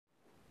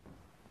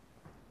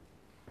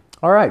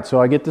All right, so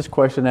I get this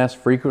question asked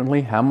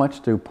frequently: how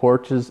much do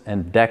porches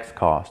and decks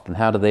cost, and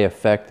how do they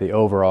affect the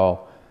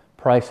overall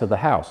price of the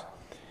house?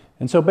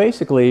 And so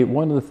basically,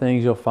 one of the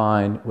things you'll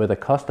find with a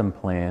custom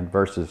plan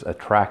versus a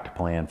tract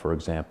plan, for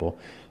example,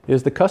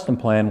 is the custom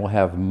plan will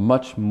have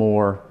much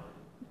more,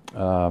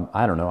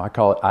 I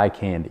call it eye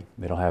candy.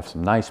 It'll have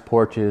some nice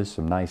porches,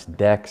 some nice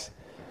decks,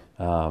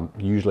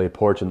 usually a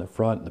porch in the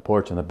front and a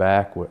porch in the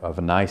back of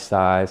a nice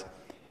size.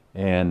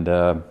 And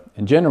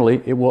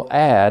generally, it will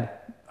add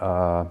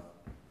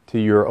to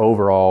your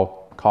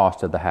overall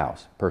cost of the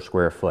house per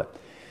square foot.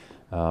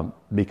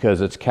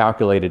 Because it's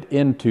calculated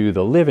into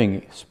the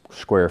living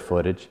square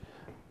footage,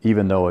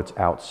 even though it's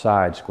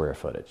outside square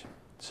footage.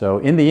 So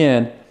in the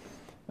end,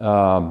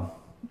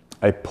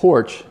 a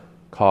porch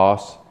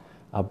costs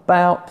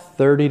about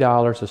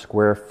 $30 a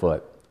square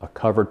foot, a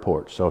covered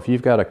porch. So if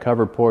you've got a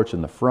covered porch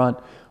in the front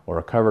or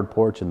a covered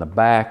porch in the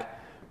back,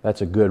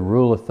 that's a good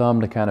rule of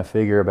thumb to kind of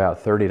figure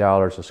about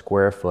 $30 a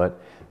square foot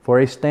for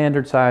a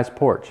standard size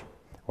porch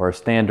or a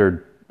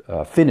standard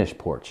finished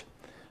porch.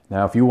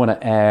 Now, if you want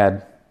to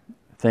add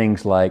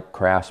things like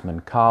craftsman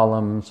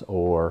columns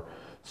or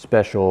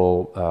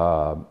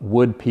special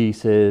wood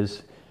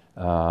pieces,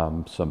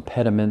 some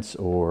pediments,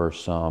 or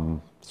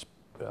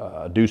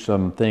do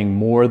something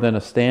more than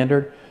a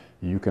standard,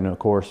 you can of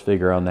course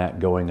figure on that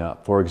going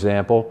up. For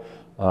example,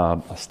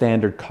 a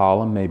standard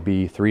column may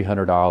be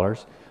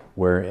 $300,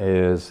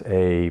 whereas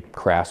a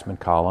craftsman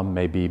column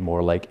may be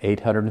more like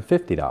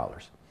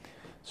 $850.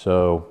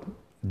 So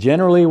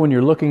generally, when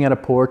you're looking at a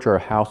porch or a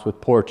house with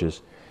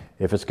porches,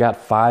 if it's got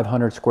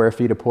 500 square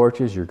feet of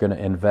porches, you're going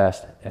to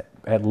invest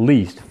at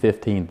least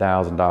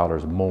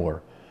 $15,000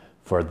 more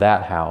for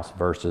that house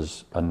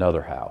versus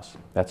another house.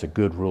 That's a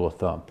good rule of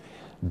thumb.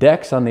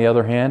 Decks, on the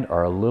other hand,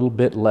 are a little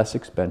bit less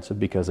expensive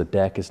because a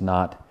deck is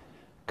not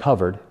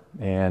covered,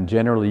 and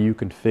generally you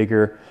can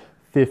figure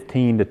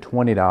 $15 to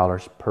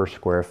 $20 per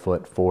square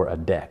foot for a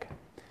deck.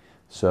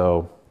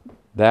 So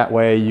that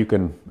way you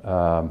can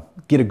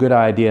get a good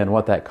idea on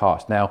what that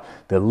costs. Now,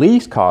 the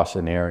least cost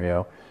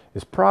scenario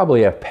is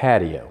probably a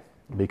patio,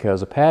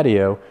 because a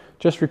patio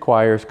just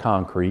requires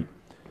concrete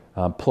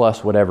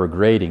plus whatever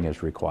grading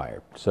is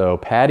required. So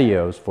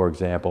patios, for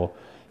example,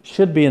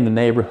 should be in the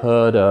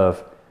neighborhood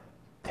of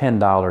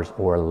 $10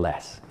 or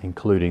less,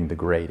 including the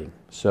grading.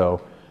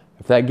 So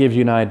if that gives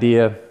you an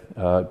idea,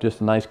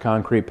 just a nice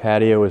concrete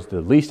patio is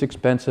the least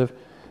expensive.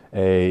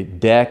 A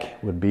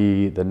deck would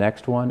be the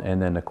next one,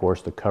 and then of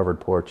course the covered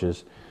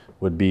porches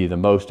would be the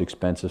most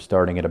expensive,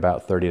 starting at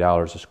about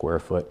 $30 a square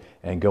foot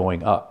and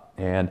going up.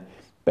 And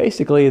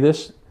basically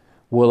this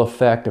will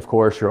affect, of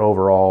course, your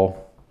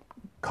overall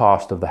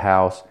cost of the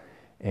house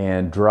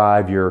and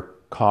drive your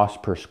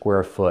cost per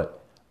square foot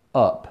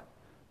up,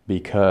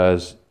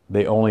 because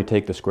they only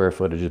take the square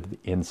footage of the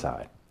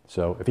inside.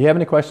 So if you have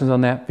any questions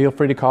on that, feel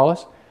free to call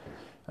us,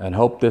 and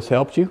hope this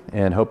helped you,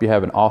 and hope you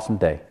have an awesome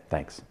day.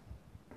 Thanks.